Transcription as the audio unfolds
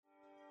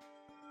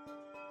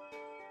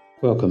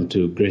Welcome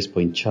to Grace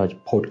Point Church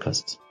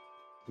podcast.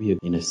 We are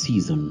in a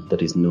season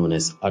that is known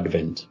as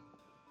Advent,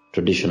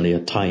 traditionally a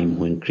time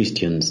when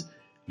Christians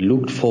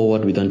looked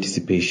forward with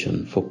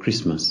anticipation for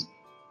Christmas.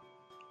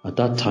 At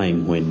that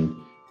time when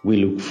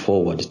we look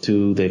forward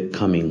to the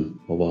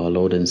coming of our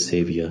Lord and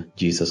Savior,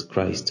 Jesus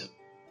Christ.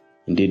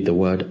 Indeed, the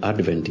word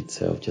Advent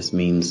itself just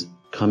means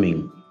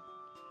coming.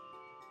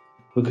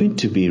 We're going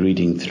to be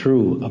reading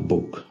through a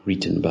book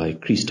written by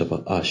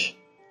Christopher Ash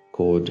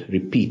called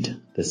Repeat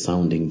the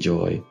Sounding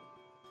Joy,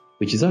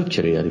 which is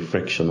actually a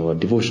reflection or a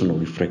devotional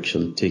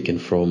reflection taken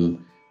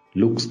from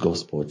Luke's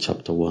Gospel,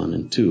 chapter 1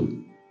 and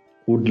 2.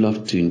 Would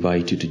love to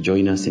invite you to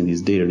join us in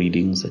these daily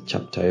readings, a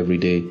chapter every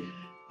day,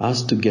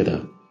 as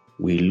together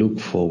we look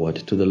forward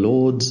to the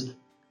Lord's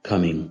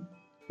coming,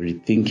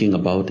 rethinking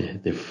about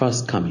the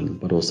first coming,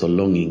 but also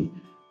longing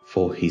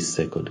for His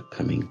second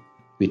coming.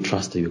 We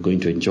trust that you're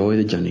going to enjoy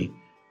the journey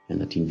and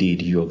that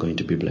indeed you are going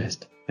to be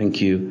blessed. Thank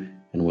you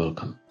and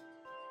welcome.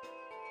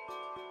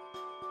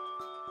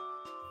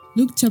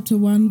 Luke chapter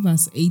 1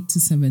 verse 8 to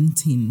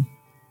 17.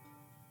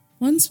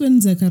 Once when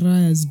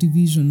Zechariah's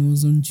division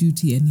was on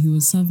duty and he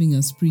was serving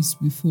as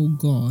priest before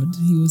God,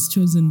 he was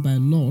chosen by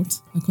Lot,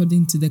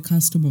 according to the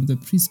custom of the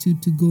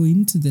priesthood, to go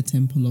into the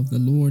temple of the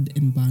Lord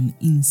and burn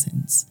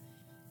incense.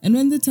 And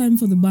when the time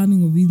for the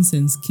burning of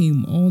incense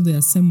came, all the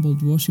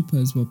assembled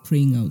worshippers were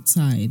praying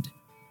outside.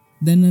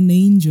 Then an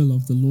angel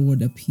of the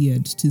Lord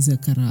appeared to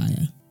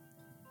Zechariah.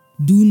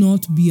 "Do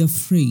not be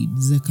afraid,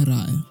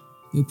 Zechariah.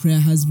 Your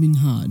prayer has been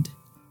heard.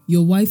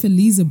 Your wife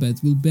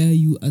Elizabeth will bear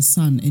you a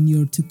son, and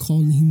you're to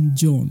call him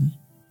John.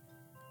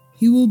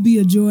 He will be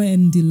a joy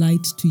and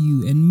delight to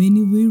you, and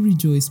many will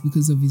rejoice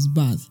because of his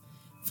birth,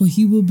 for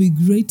he will be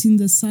great in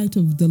the sight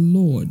of the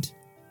Lord.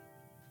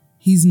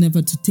 He is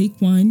never to take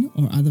wine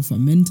or other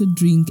fermented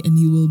drink, and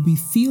he will be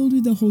filled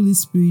with the Holy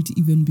Spirit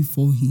even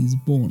before he is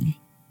born.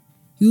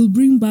 He will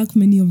bring back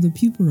many of the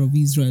people of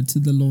Israel to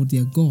the Lord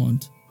their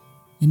God,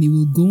 and he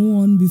will go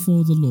on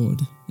before the Lord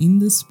in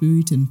the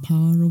spirit and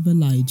power of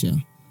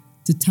Elijah,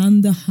 to turn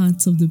the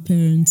hearts of the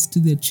parents to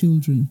their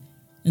children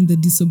and the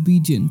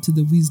disobedient to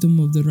the wisdom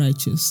of the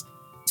righteous,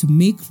 to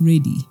make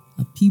ready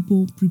a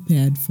people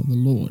prepared for the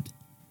Lord."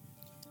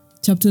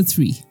 Chapter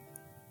 3.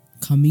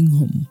 Coming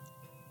Home.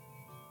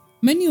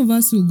 Many of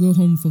us will go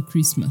home for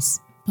Christmas.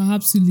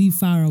 Perhaps we live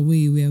far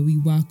away where we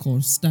work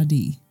or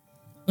study.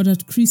 But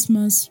at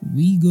Christmas,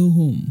 we go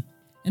home.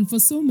 And for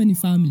so many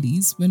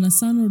families, when a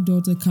son or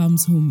daughter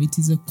comes home, it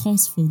is a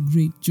cause for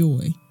great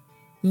joy.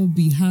 There'll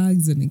be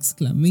hugs and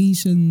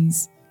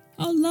exclamations.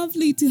 "How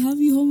lovely to have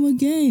you home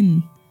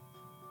again!"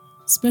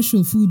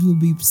 Special food will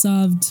be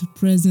served,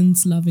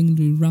 presents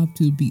lovingly wrapped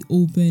will be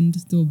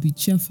opened, there'll be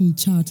cheerful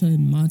chatter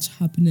and much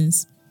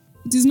happiness.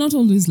 It is not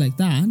always like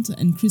that,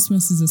 and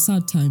Christmas is a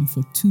sad time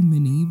for too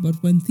many,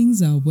 but when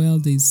things are well,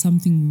 there is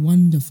something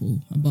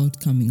wonderful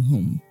about coming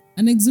home.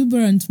 An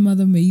exuberant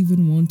mother may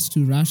even want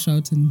to rush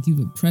out and give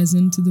a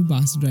present to the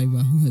bus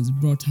driver who has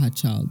brought her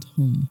child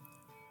home.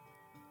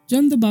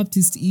 John the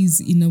Baptist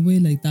is, in a way,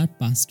 like that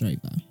bus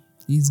driver.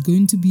 He is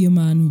going to be a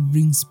man who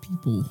brings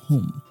people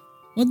home.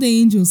 What the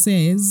angel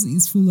says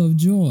is full of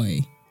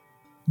joy.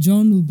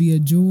 John will be a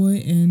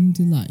joy and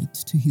delight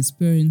to his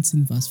parents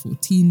in verse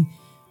 14,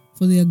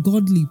 for they are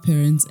godly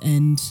parents,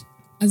 and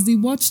as they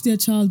watch their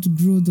child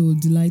grow, they will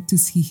delight to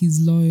see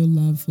his loyal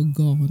love for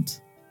God.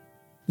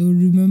 They will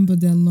remember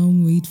their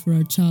long wait for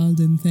a child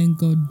and thank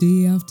God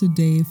day after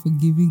day for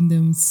giving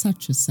them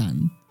such a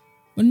son.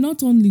 But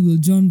not only will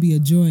John be a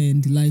joy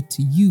and delight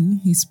to you,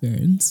 his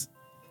parents,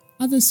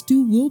 others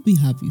too will be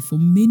happy, for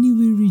many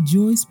will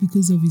rejoice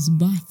because of his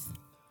birth.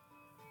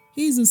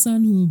 He is a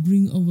son who will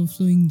bring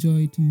overflowing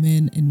joy to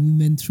men and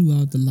women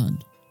throughout the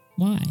land.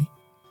 Why?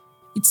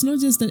 It's not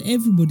just that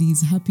everybody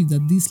is happy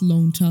that this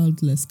long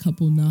childless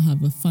couple now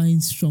have a fine,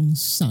 strong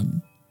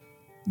son.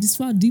 It is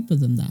far deeper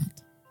than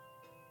that.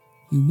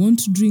 He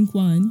wants to drink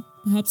wine,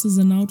 perhaps as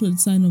an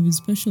outward sign of his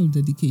special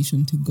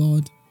dedication to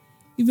God.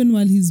 Even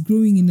while he's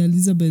growing in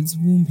Elizabeth's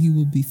womb, he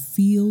will be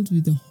filled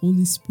with the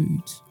Holy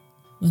Spirit.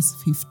 Verse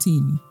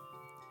 15.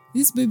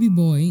 This baby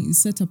boy is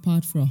set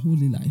apart for a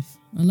holy life,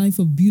 a life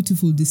of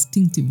beautiful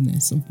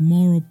distinctiveness, of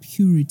moral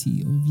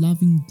purity, of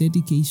loving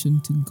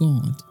dedication to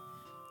God,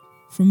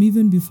 from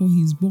even before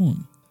he is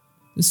born.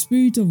 The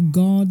Spirit of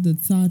God, the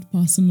third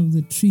person of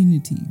the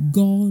Trinity,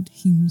 God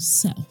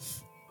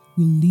Himself,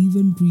 will live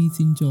and breathe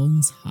in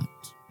John's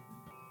heart.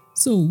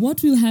 So,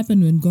 what will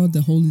happen when God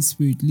the Holy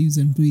Spirit lives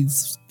and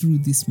breathes through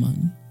this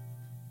man?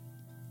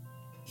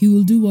 He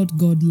will do what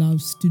God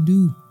loves to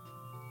do.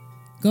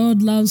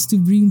 God loves to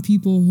bring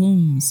people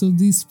home, so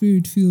this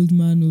Spirit-filled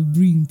man will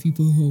bring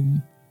people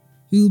home.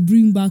 He will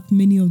bring back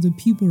many of the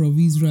people of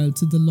Israel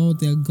to the Lord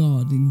their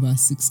God in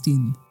verse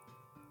 16.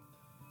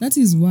 That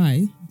is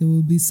why there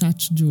will be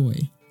such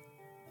joy.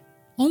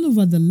 All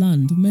over the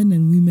land, men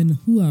and women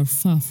who are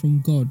far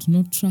from God,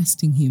 not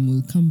trusting Him,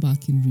 will come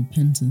back in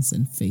repentance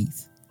and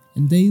faith.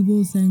 And they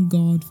will thank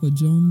God for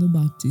John the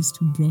Baptist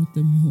who brought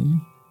them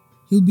home.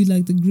 He'll be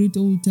like the great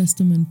Old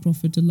Testament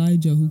prophet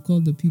Elijah who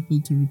called the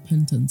people to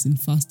repentance in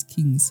 1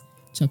 Kings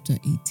chapter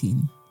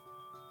 18.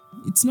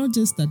 it's not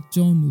just that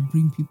John will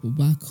bring people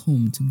back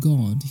home to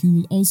God, he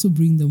will also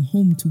bring them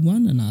home to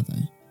one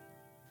another.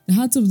 The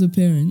hearts of the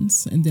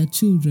parents and their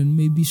children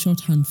may be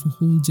shorthand for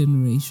whole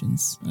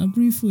generations, a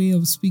brief way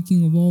of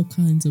speaking of all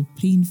kinds of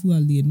painful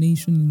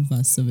alienation in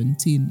verse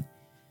 17.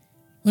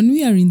 When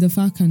we are in the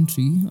far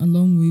country, a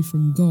long way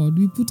from God,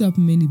 we put up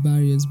many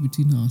barriers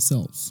between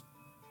ourselves.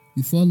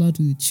 We fall out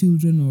with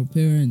children or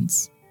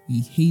parents,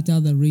 we hate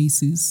other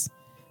races,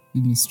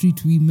 we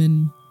mistreat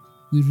women,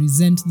 we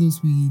resent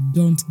those we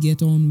don't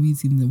get on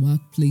with in the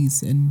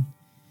workplace, and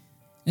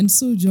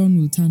so John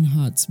will turn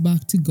hearts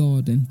back to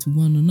God and to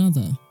one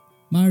another.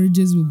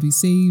 Marriages will be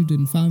saved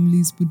and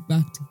families put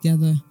back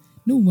together.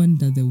 No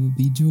wonder there will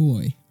be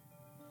joy.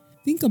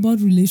 Think about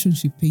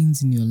relationship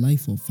pains in your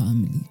life or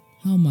family,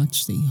 how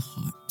much they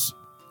hurt.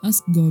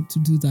 Ask God to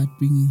do that,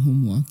 bringing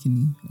home work in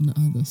you and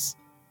others.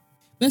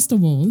 Best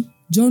of all,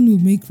 John will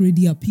make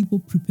ready a people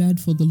prepared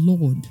for the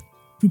Lord,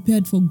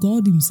 prepared for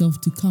God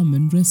himself to come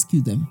and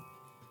rescue them.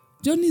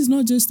 John is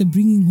not just a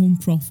bringing home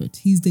prophet,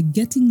 he's the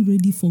getting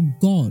ready for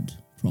God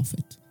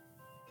prophet.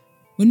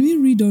 When we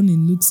read on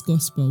in Luke's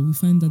Gospel, we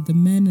find that the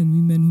men and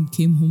women who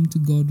came home to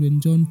God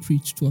when John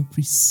preached were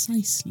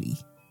precisely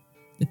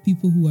the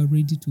people who are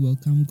ready to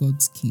welcome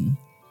God's King.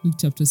 Luke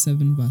chapter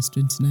 7, verse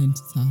 29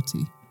 to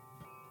 30.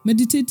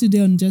 Meditate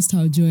today on just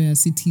how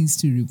joyous it is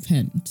to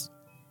repent,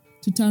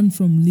 to turn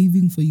from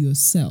living for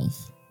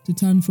yourself, to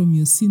turn from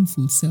your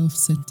sinful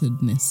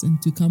self-centeredness,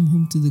 and to come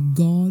home to the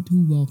God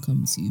who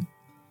welcomes you.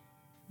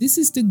 This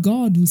is the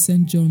God who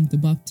sent John the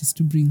Baptist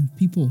to bring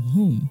people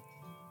home.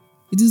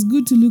 It is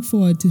good to look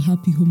forward to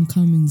happy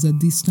homecomings at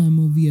this time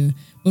of year,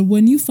 but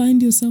when you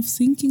find yourself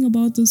thinking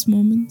about those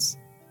moments,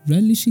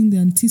 relishing the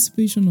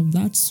anticipation of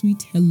that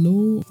sweet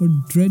hello or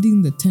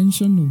dreading the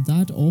tension of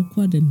that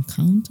awkward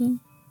encounter,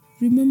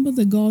 remember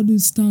the God who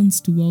stands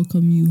to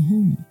welcome you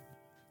home.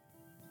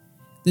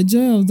 The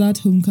joy of that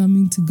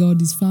homecoming to God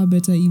is far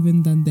better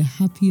even than the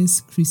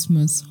happiest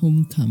Christmas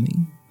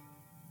homecoming.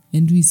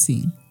 And we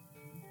sing,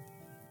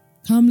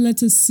 "Come,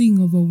 let us sing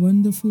of a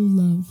wonderful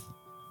love,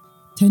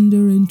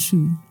 tender and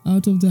true,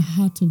 out of the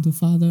heart of the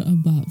Father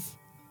above,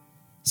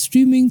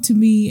 streaming to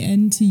me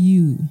and to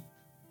you.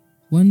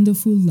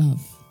 Wonderful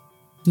love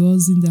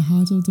dwells in the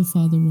heart of the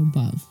Father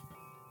above."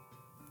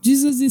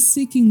 Jesus is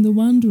seeking the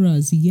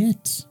wanderers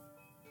yet.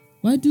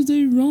 Why do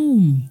they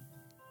roam?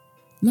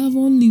 Love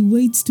only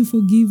waits to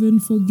forgive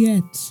and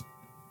forget.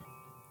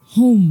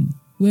 Home,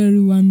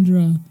 weary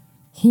wanderer,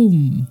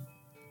 home.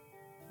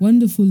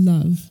 Wonderful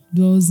love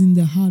dwells in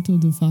the heart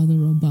of the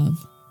Father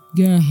above.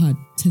 Gerhard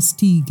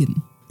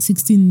Tersteegen,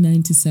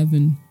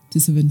 1697 to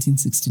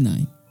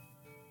 1769.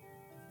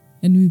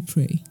 And we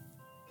pray,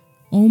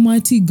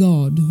 Almighty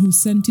God, who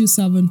sent your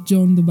servant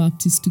John the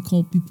Baptist to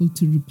call people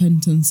to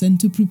repentance and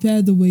to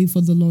prepare the way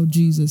for the Lord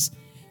Jesus,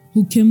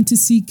 who came to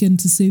seek and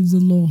to save the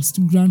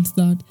lost, grant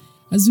that,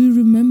 as we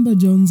remember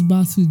John's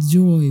birth with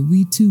joy,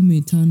 we too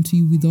may turn to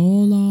you with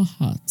all our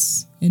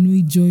hearts and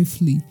wait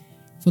joyfully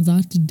for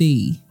that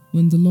day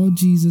when the Lord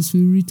Jesus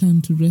will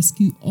return to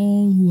rescue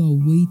all who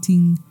are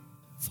waiting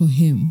for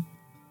him.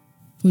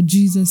 For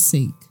Jesus'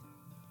 sake.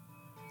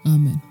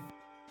 Amen.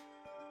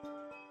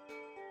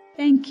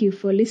 Thank you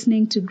for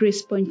listening to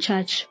Grace Point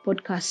Church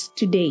podcast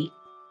today.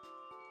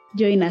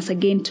 Join us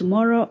again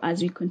tomorrow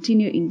as we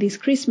continue in this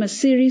Christmas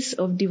series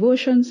of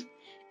devotions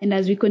and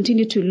as we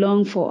continue to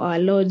long for our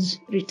Lord's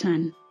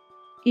return.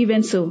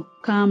 Even so,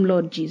 come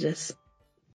Lord Jesus.